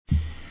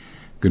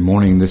Good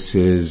morning. This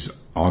is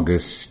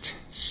August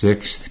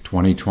 6th,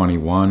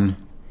 2021,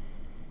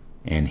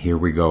 and here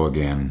we go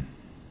again.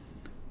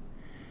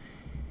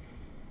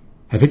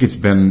 I think it's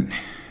been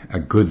a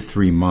good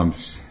 3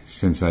 months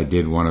since I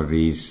did one of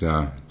these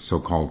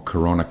so-called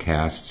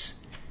CoronaCasts.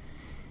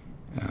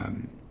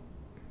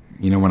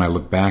 When I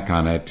look back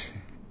on it,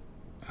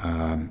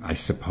 I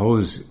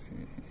suppose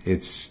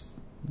it's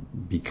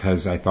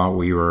because I thought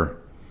we were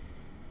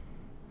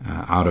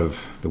out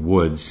of the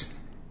woods.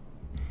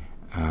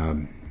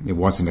 It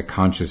wasn't a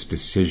conscious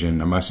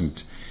decision. I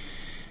mustn't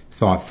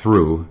thought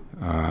through.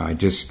 I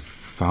just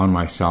found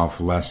myself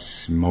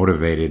less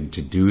motivated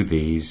to do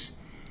these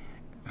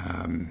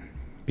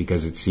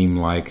because it seemed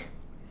like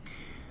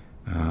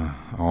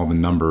all the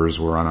numbers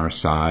were on our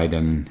side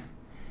and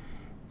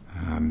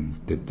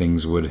that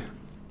things would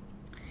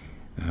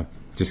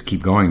just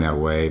keep going that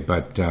way.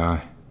 But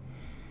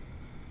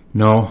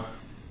no,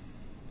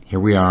 here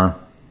we are.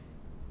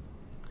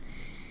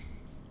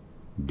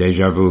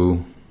 Deja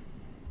vu.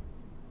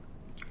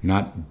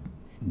 Not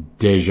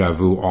deja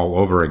vu all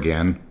over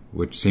again,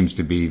 which seems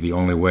to be the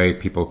only way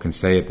people can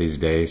say it these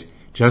days.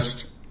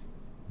 Just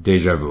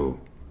deja vu.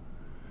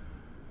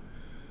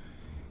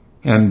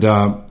 And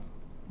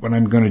what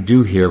I'm going to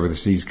do here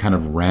with these kind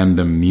of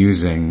random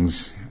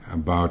musings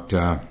about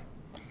our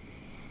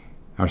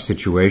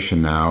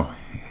situation now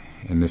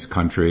in this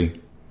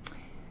country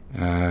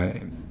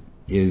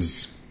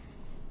is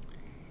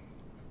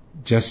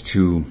just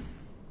to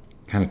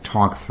kind of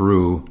talk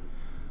through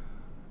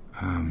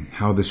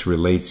how this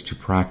relates to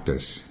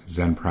practice,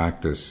 Zen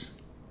practice.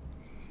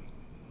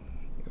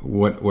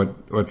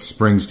 What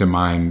springs to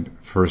mind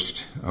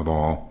first of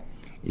all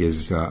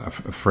is a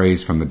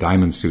phrase from the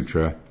Diamond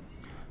Sutra: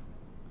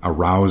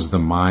 arouse the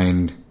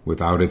mind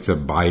without its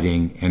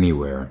abiding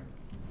anywhere.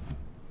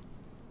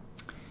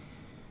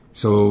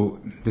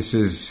 So this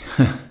is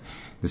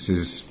this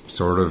is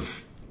sort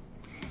of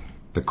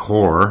the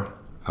core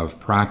of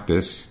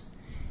practice,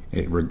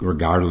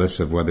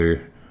 regardless of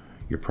whether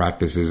your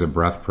practice is a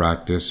breath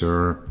practice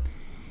or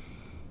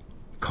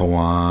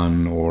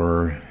koan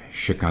or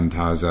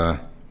shikantaza.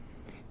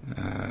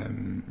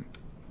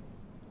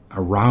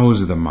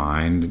 Arouse the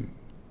mind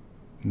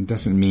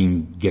doesn't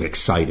mean get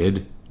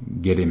excited,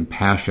 get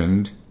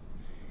impassioned.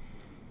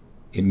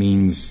 It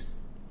means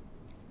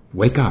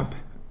wake up,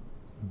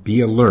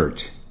 be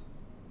alert,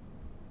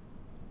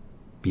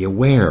 be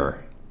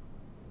aware.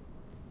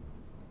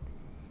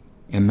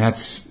 And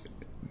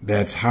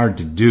that's hard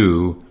to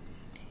do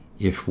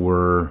if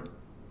we're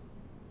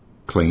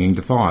clinging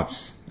to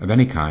thoughts of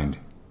any kind.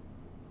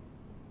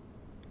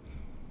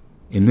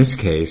 In this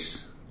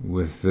case,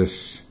 with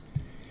this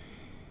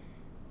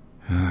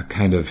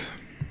kind of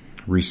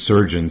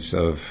resurgence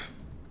of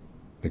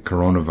the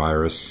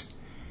coronavirus,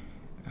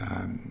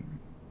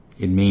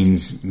 it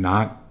means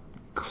not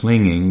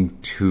clinging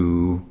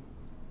to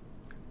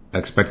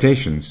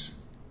expectations,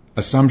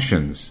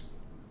 assumptions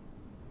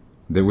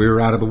that we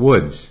were out of the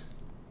woods.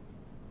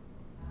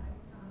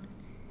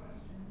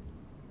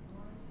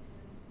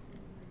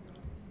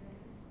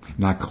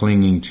 Not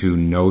clinging to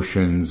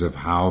notions of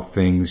how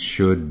things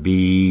should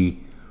be,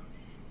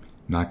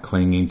 not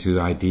clinging to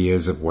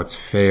ideas of what's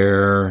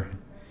fair,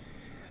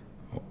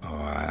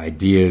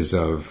 ideas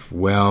of,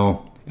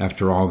 well,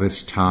 after all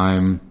this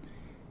time,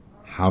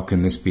 how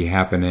can this be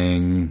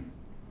happening?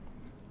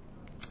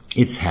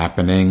 It's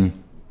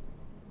happening.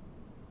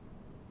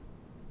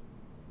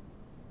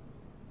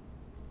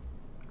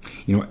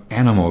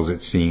 Animals,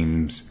 it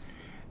seems,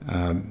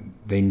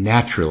 they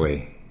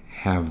naturally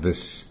have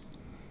this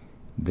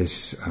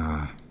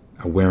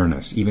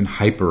awareness, even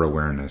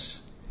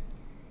hyper-awareness,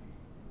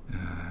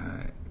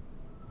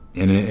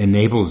 and it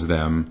enables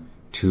them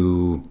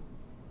to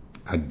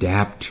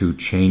adapt to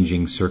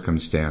changing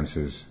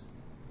circumstances,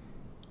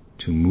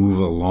 to move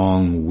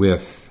along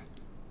with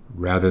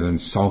rather than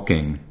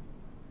sulking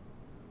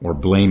or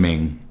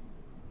blaming.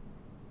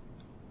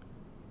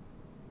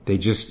 They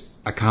just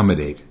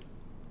accommodate.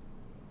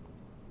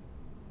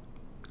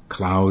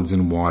 Clouds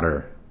and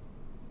water.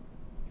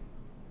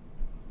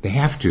 They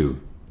have to.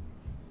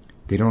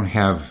 They don't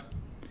have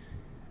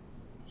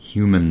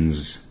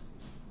humans'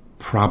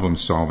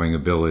 problem-solving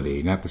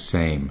ability, not the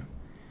same.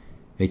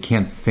 They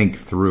can't think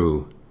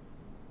through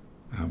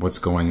what's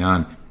going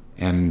on.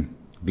 And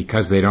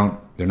because they're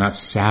not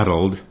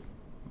saddled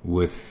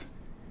with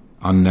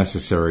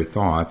unnecessary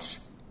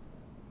thoughts,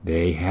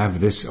 they have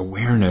this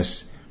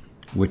awareness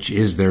which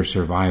is their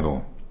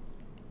survival.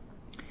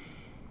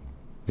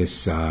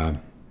 This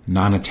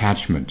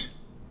non-attachment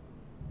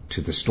to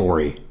the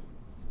story.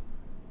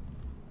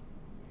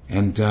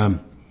 And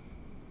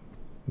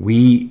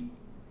we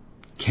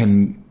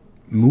can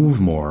move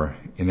more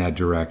in that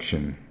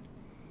direction.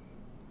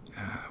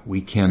 We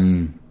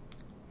can,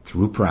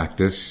 through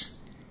practice,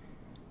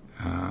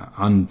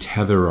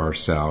 untether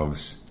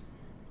ourselves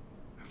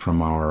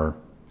from our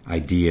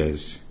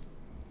ideas.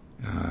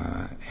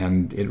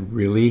 And it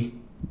really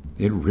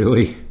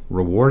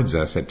rewards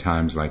us at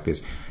times like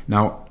this.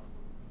 Now,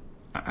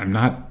 I'm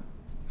not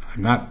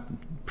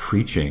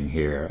preaching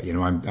here.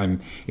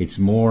 It's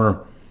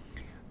more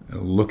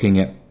looking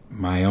at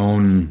my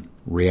own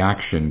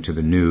reaction to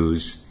the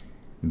news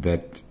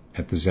that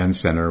at the Zen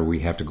Center we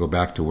have to go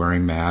back to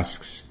wearing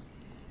masks.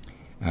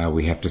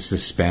 We have to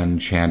suspend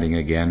chanting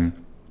again.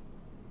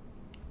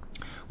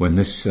 When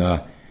this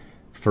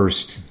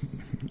first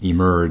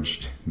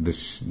emerged,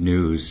 this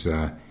news,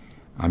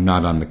 I'm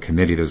not on the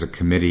committee. There's a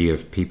committee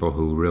of people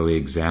who really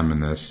examine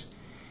this.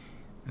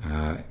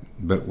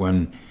 But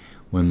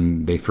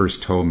when they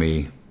first told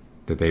me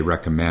that they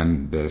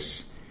recommend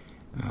this,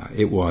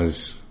 it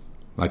was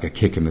like a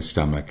kick in the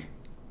stomach.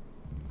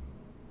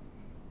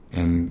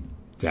 And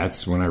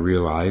that's when I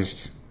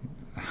realized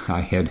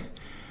I had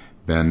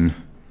been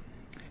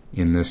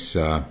in this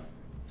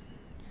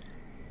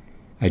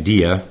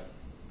idea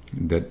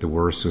that the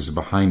worst was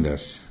behind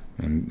us.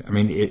 And I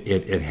mean,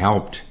 it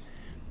helped.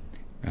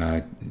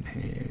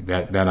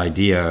 That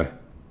idea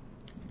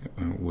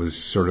was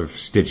sort of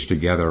stitched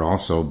together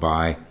also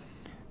by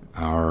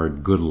our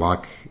good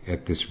luck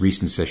at this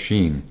recent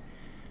sesshin.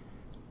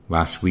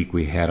 Last week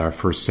we had our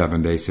first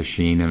 7-day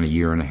sesshin in a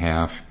year and a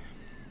half.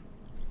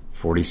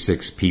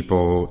 46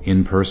 people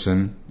in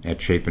person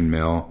at Chapin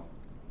Mill.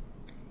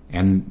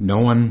 And no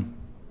one,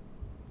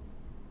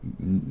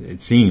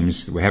 it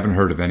seems, we haven't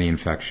heard of any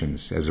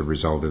infections as a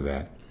result of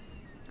that.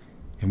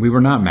 And we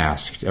were not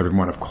masked.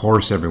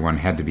 Everyone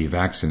had to be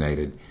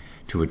vaccinated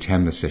to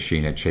attend the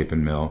sesshin at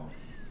Chapin Mill.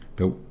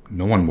 But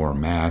no one wore a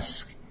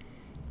mask.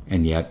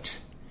 And yet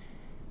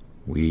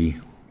we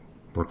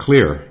were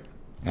clear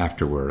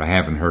afterward. I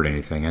haven't heard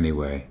anything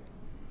anyway.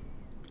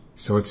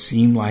 So it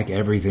seemed like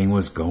everything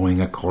was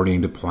going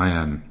according to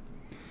plan.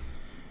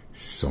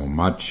 So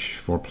much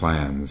for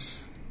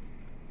plans.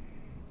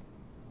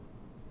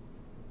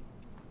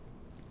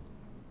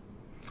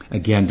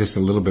 Again, just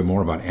a little bit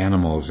more about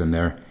animals and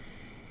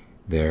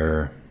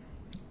their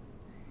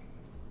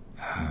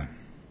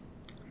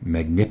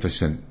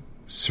magnificent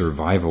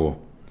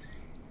survival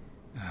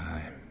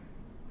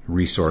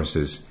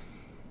resources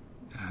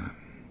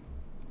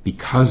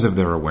because of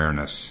their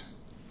awareness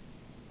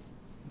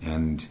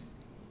and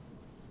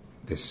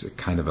this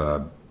kind of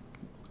a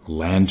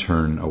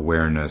lantern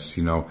awareness.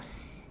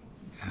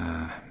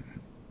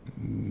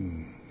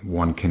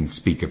 One can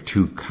speak of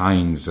two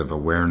kinds of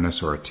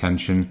awareness or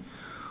attention.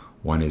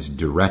 One is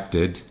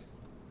directed.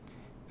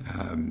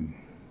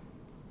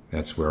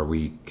 That's where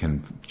we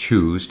can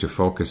choose to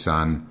focus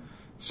on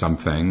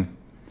something,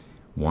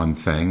 one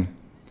thing,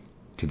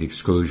 to the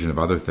exclusion of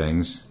other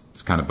things.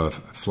 It's kind of a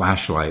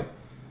flashlight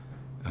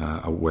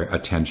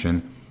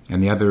attention.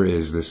 And the other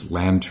is this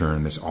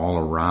lantern, this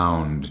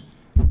all-around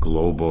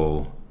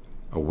global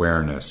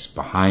awareness,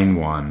 behind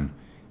one,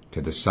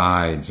 to the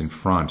sides, in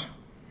front.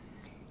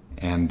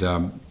 And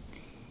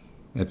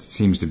that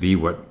seems to be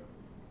what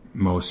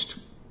most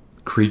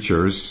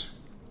creatures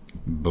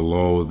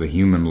below the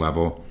human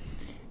level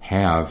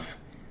have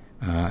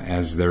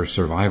as their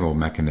survival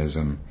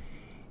mechanism.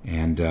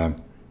 And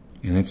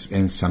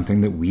it's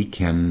something that we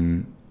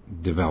can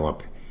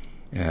develop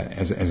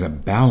as a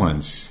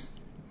balance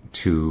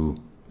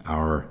to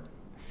our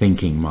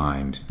thinking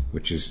mind,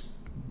 which is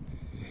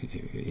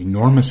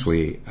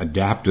enormously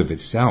adaptive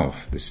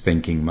itself, this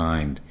thinking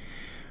mind.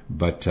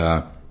 But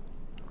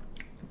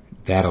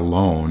that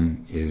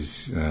alone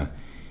is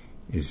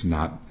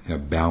not a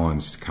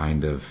balanced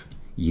kind of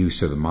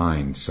use of the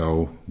mind.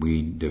 So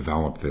we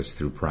develop this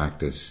through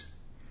practice.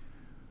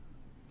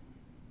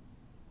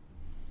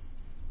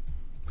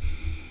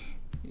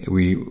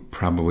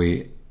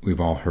 We've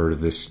all heard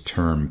of this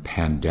term,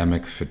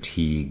 pandemic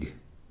fatigue,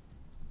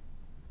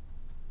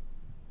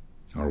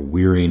 or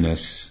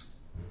weariness.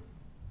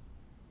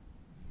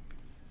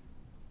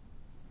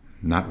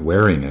 Not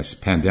wariness.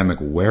 Pandemic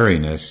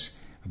wariness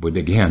would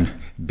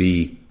again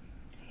be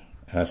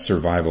a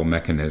survival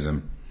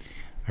mechanism.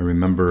 I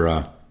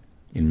remember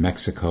in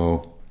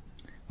Mexico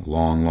a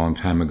long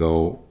time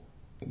ago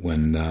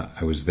when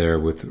I was there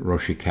with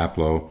Roshi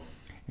Kapleau,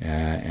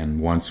 and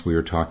once we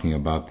were talking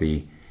about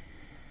the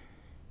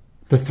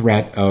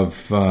threat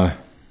of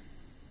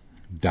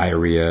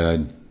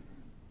diarrhea,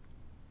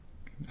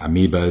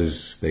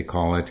 amoebas they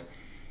call it,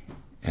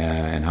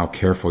 and how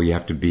careful you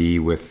have to be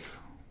with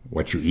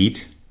what you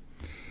eat,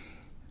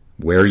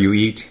 where you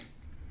eat.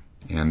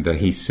 And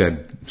he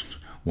said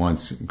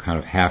once, kind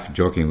of half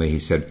jokingly, he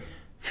said,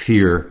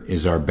 "Fear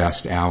is our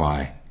best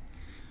ally."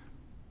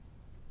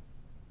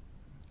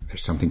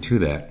 There's something to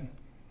that.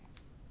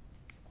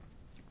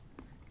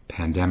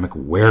 Pandemic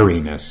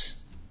wariness.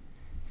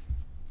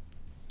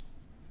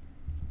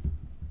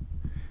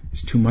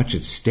 There's too much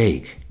at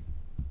stake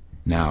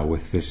now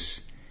with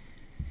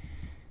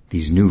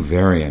these new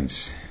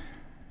variants.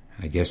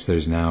 I guess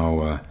there's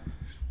now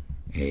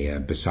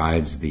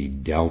besides the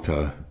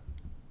Delta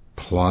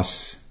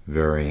Plus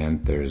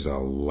variant, there's a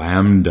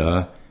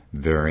Lambda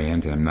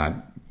variant. I'm not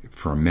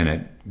for a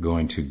minute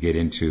going to get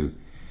into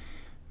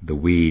the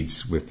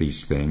weeds with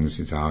these things.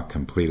 It's all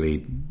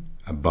completely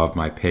above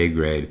my pay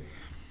grade.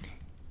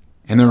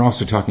 And they're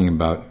also talking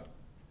about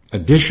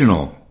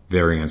additional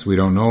variants we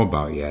don't know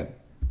about yet.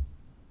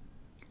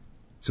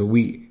 So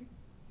we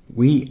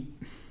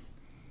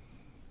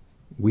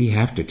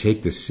have to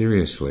take this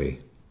seriously.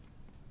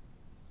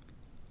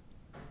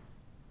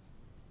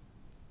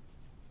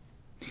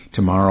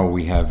 Tomorrow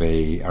we have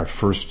our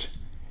first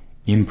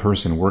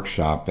in-person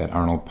workshop at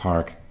Arnold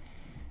Park.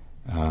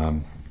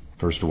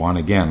 First one,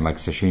 again, like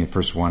Sesshin,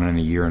 first one in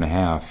a year and a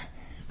half.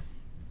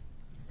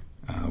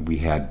 We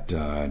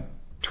had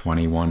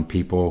 21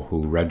 people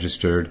who were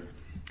registered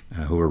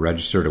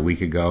a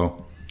week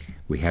ago.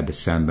 We had to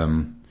send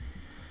them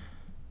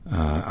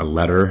a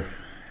letter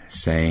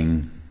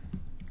saying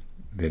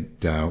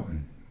that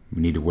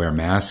we need to wear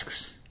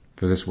masks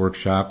for this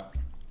workshop.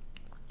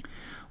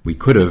 We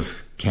could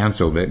have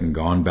canceled it and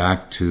gone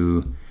back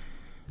to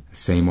the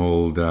same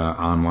old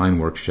online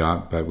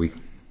workshop, but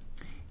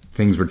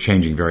things were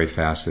changing very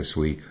fast this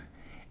week.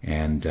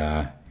 And,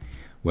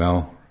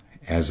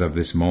 as of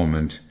this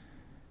moment,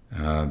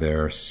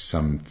 there are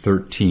some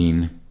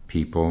 13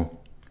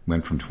 people,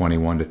 went from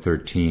 21 to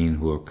 13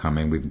 who are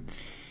coming.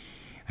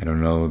 I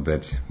don't know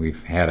that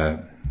we've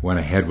went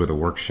ahead with a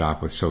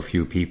workshop with so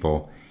few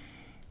people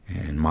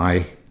in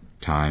my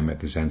time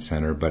at the Zen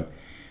Center, but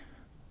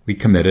we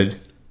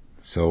committed,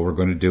 so we're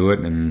going to do it,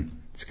 and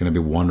it's going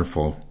to be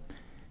wonderful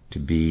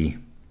to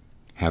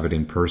have it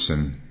in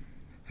person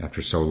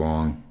after so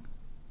long.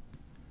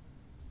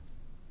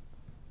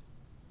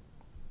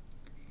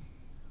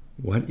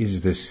 What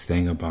is this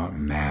thing about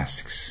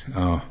masks?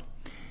 Oh,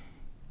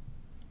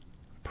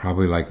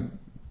 probably like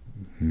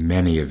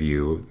many of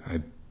you,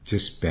 I've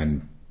just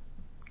been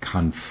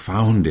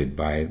confounded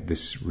by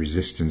this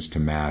resistance to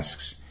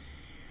masks.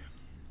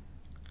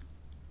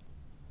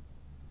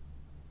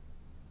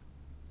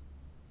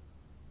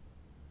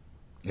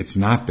 It's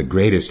not the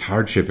greatest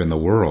hardship in the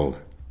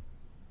world,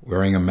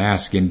 wearing a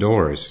mask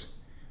indoors.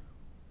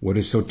 What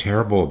is so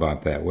terrible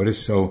about that? What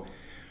is so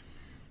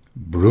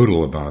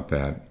brutal about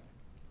that?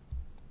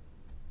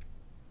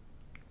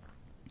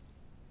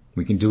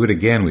 We can do it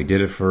again. We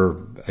did it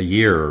for a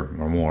year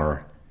or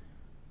more.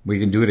 We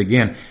can do it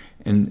again.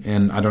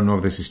 And I don't know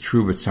if this is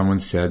true, but someone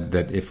said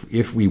that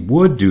if we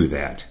would do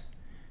that,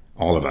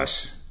 all of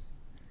us,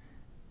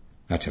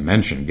 not to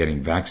mention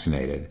getting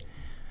vaccinated,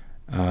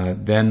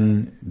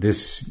 then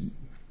these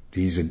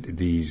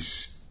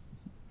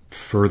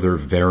further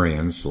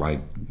variants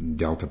like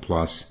Delta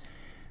Plus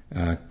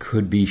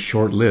could be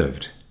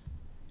short-lived.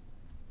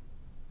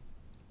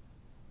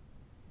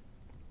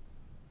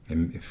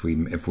 And if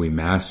we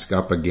mask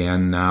up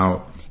again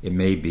now, it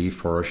may be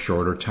for a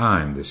shorter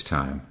time this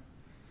time.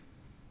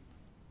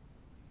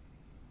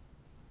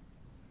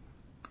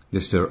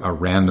 Just a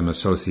random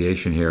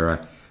association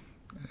here,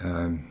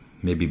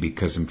 maybe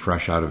because I'm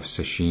fresh out of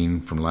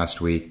Sesshin from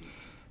last week.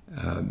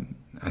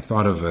 I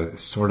thought of a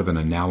sort of an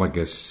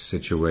analogous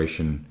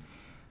situation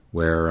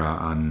where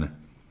on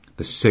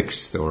the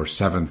 6th or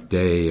 7th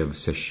day of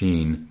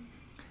Sesshin,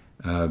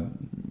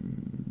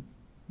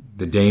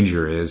 the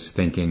danger is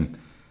thinking,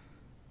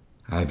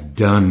 I've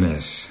done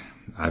this,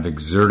 I've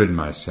exerted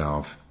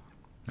myself,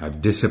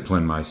 I've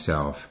disciplined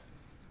myself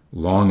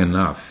long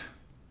enough.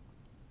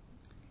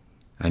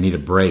 I need a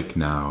break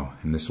now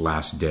in this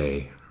last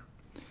day.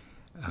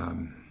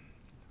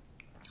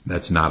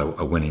 That's not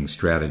a winning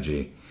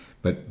strategy.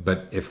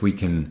 But if we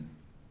can,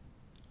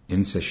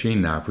 in Sesshin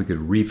now, if we could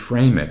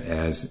reframe it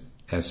as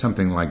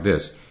something like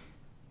this: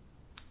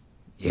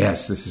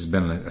 yes, this has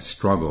been a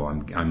struggle.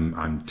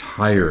 I'm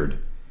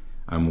tired.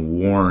 I'm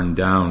worn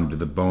down to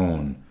the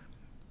bone.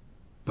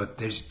 But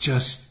there's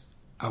just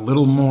a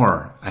little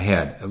more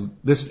ahead.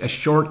 A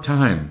short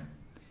time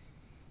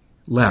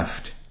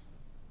left.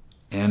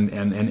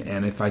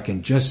 And if I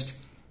can just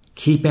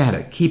keep at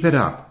it, keep it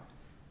up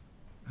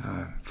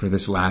for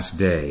this last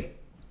day,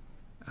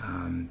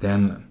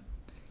 then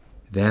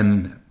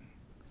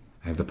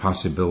I have the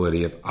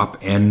possibility of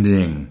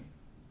upending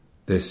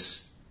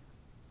this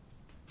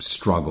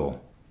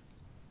struggle,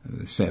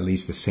 at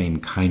least the same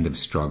kind of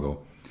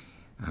struggle,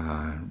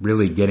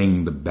 really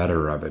getting the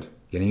better of it,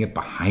 getting it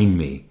behind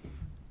me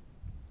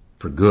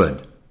for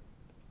good,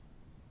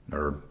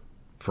 or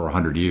for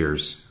 100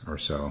 years or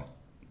so.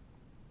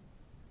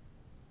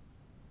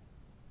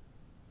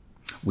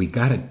 We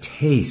got a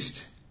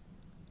taste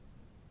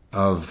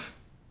of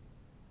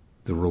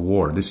the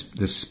reward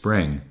this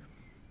spring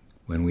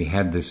when we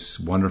had this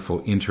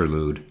wonderful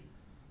interlude.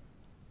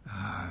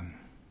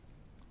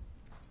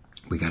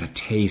 We got a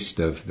taste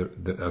of the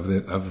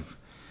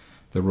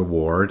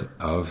reward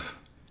of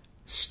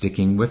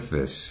sticking with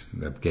this,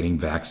 of getting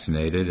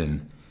vaccinated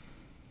and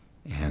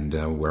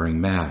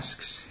wearing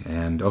masks.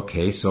 And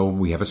okay, so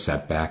we have a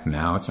setback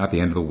now. It's not the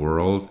end of the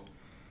world.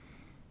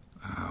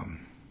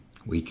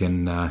 We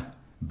can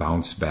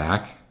bounce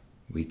back.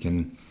 We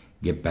can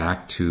get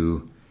back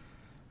to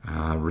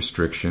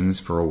restrictions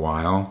for a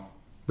while.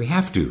 We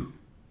have to.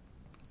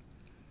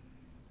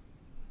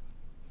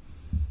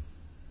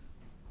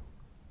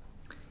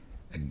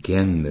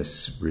 Again,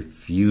 this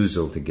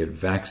refusal to get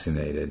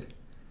vaccinated,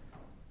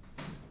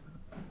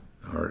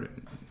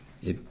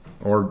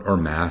 or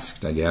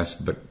masked, I guess,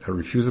 but a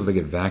refusal to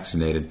get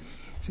vaccinated.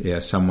 Yeah,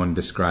 someone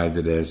described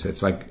it as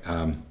it's like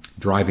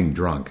driving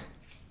drunk.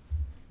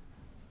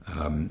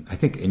 I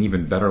think an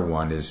even better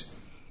one is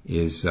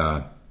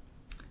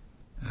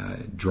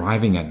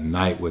driving at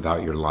night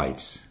without your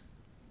lights.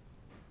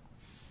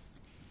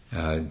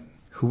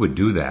 Who would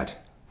do that?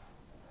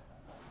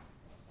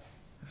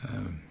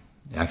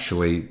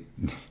 Actually,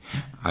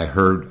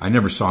 I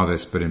never saw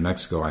this, but in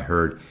Mexico I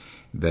heard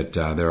that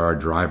there are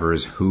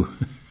drivers who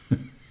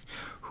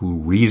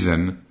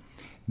reason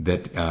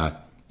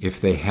that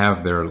if they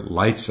have their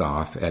lights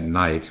off at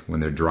night when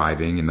they're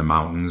driving in the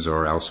mountains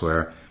or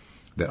elsewhere,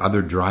 that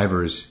other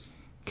drivers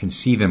can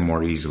see them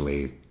more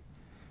easily.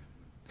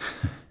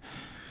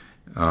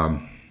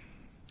 I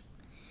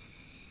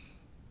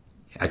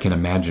can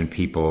imagine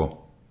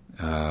people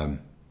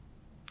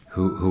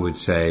who would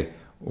say,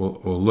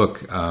 well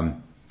look,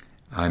 I'm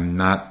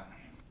not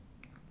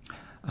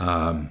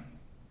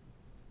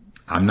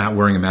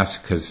wearing a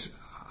mask because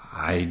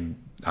I'm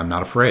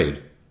not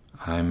afraid.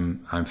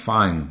 I'm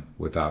fine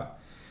without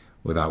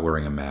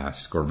wearing a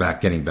mask or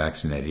getting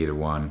vaccinated, either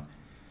one.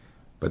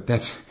 But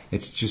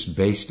it's just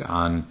based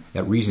on,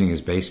 that reasoning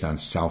is based on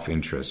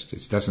self-interest.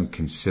 It doesn't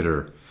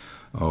consider,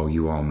 oh,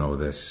 you all know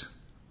this.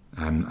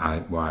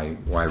 Why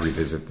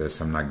revisit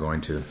this? I'm not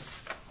going to.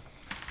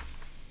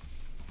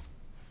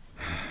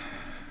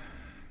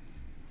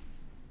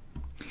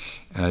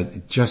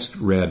 Just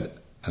read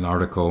an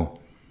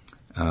article,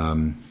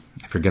 I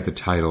forget the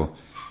title,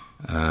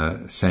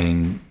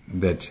 saying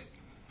that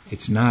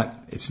it's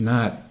not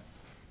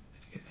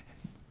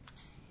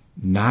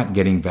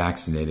getting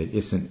vaccinated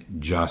isn't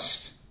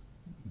just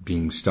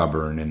being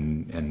stubborn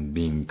and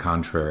being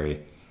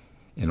contrary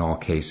in all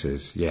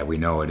cases. Yeah, we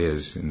know it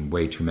is in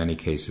way too many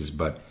cases,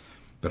 but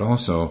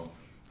also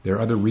there are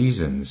other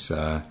reasons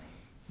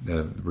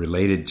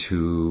related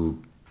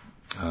to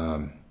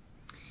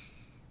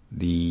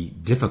the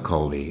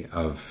difficulty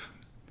of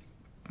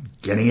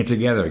getting it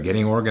together,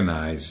 getting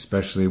organized,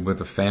 especially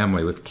with a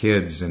family, with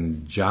kids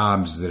and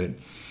jobs, you're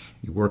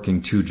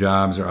working 2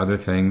 jobs or other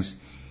things.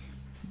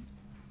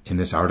 In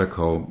this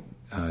article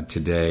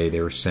today, they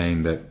were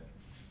saying that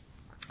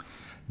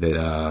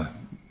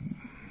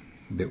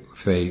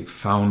if they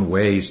found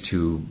ways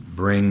to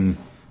bring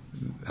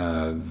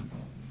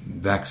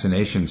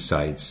vaccination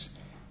sites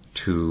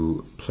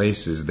to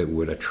places that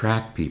would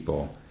attract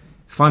people,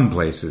 fun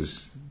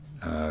places,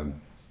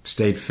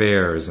 state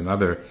fairs and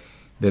other,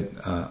 that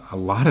a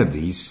lot of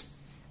these,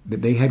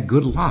 that they had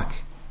good luck.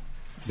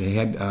 They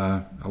had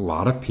a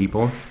lot of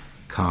people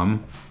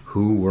come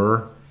who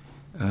were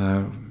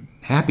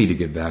happy to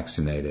get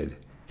vaccinated.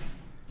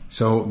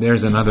 So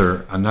there's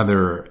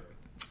another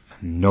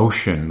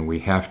notion we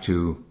have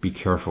to be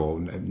careful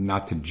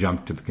not to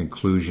jump to the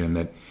conclusion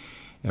that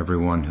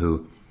everyone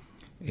who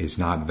is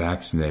not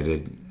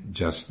vaccinated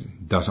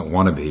just doesn't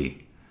want to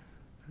be.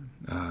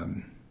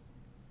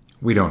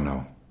 We don't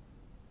know.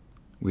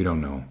 We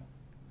don't know.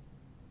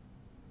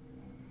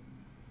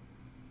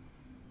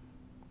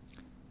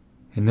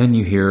 And then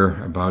you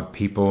hear about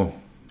people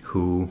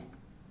who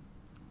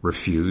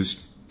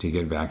refused to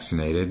get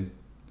vaccinated,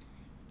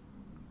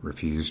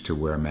 refused to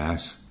wear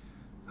masks,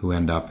 who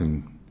end up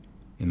in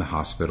the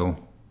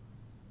hospital,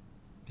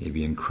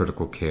 maybe in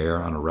critical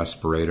care on a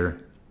respirator.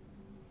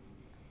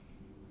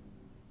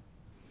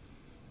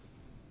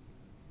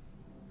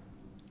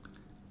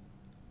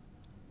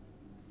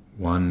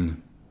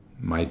 One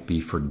might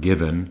be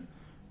forgiven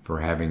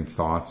for having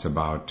thoughts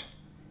about,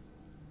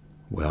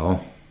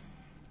 well,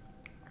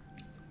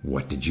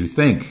 what did you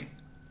think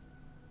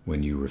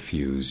when you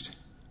refused?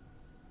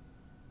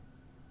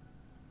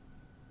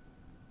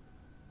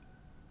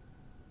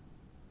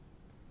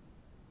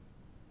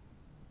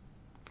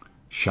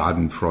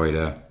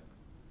 Schadenfreude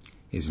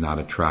is not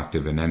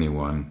attractive in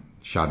anyone.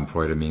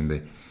 Schadenfreude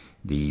meaning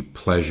the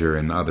pleasure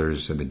in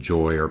others, and the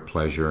joy or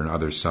pleasure in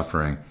others'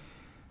 suffering.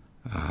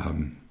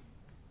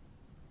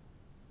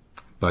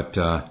 But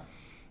there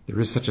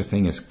is such a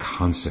thing as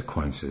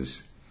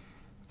consequences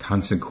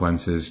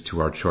to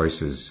our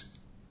choices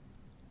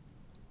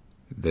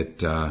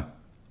that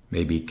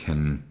maybe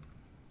can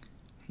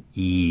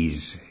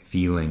ease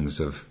feelings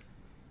of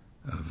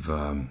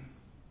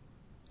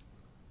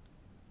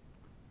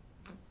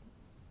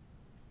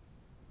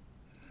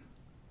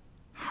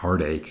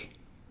heartache.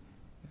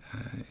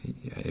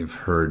 I've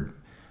heard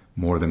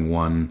more than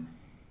one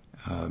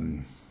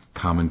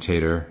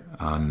commentator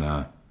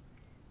on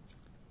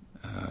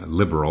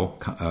liberal,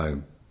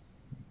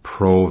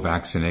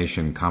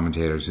 pro-vaccination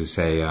commentators who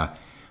say,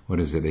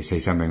 they say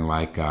something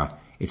like,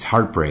 it's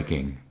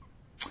heartbreaking.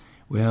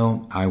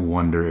 Well, I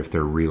wonder if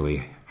they're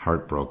really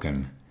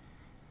heartbroken.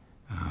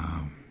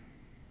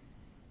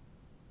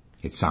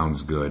 It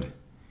sounds good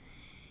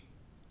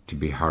to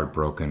be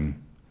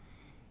heartbroken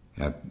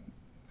at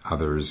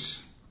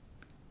others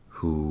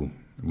who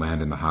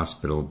land in the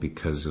hospital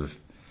because of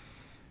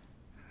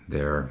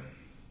their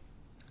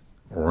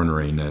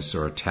orneriness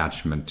or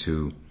attachment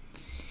to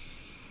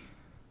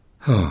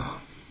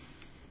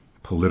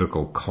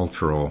political,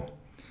 cultural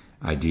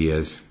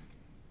ideas.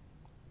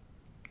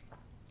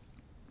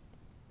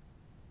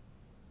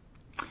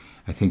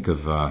 I think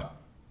of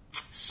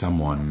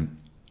someone,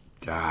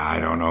 I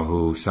don't know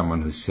who,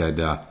 someone who said,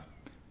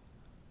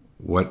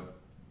 what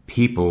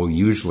people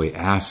usually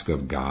ask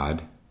of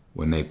God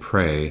when they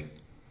pray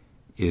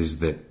is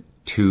that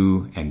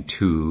 2 and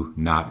 2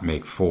 not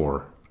make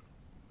 4.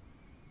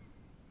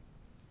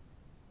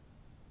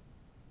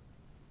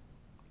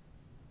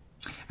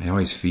 I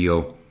always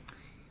feel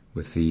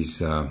with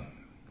these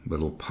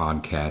little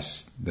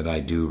podcasts that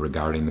I do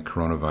regarding the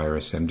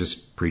coronavirus, I'm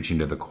just preaching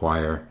to the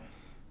choir.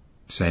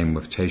 Same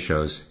with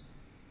Teisho's.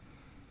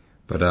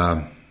 But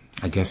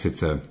I guess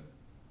it's a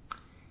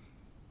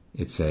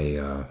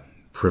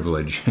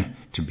privilege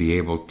to be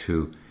able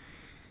to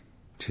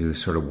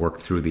sort of work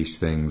through these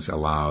things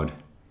aloud.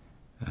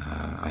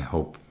 I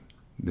hope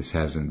this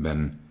hasn't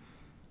been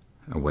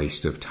a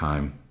waste of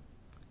time.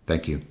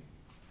 Thank you.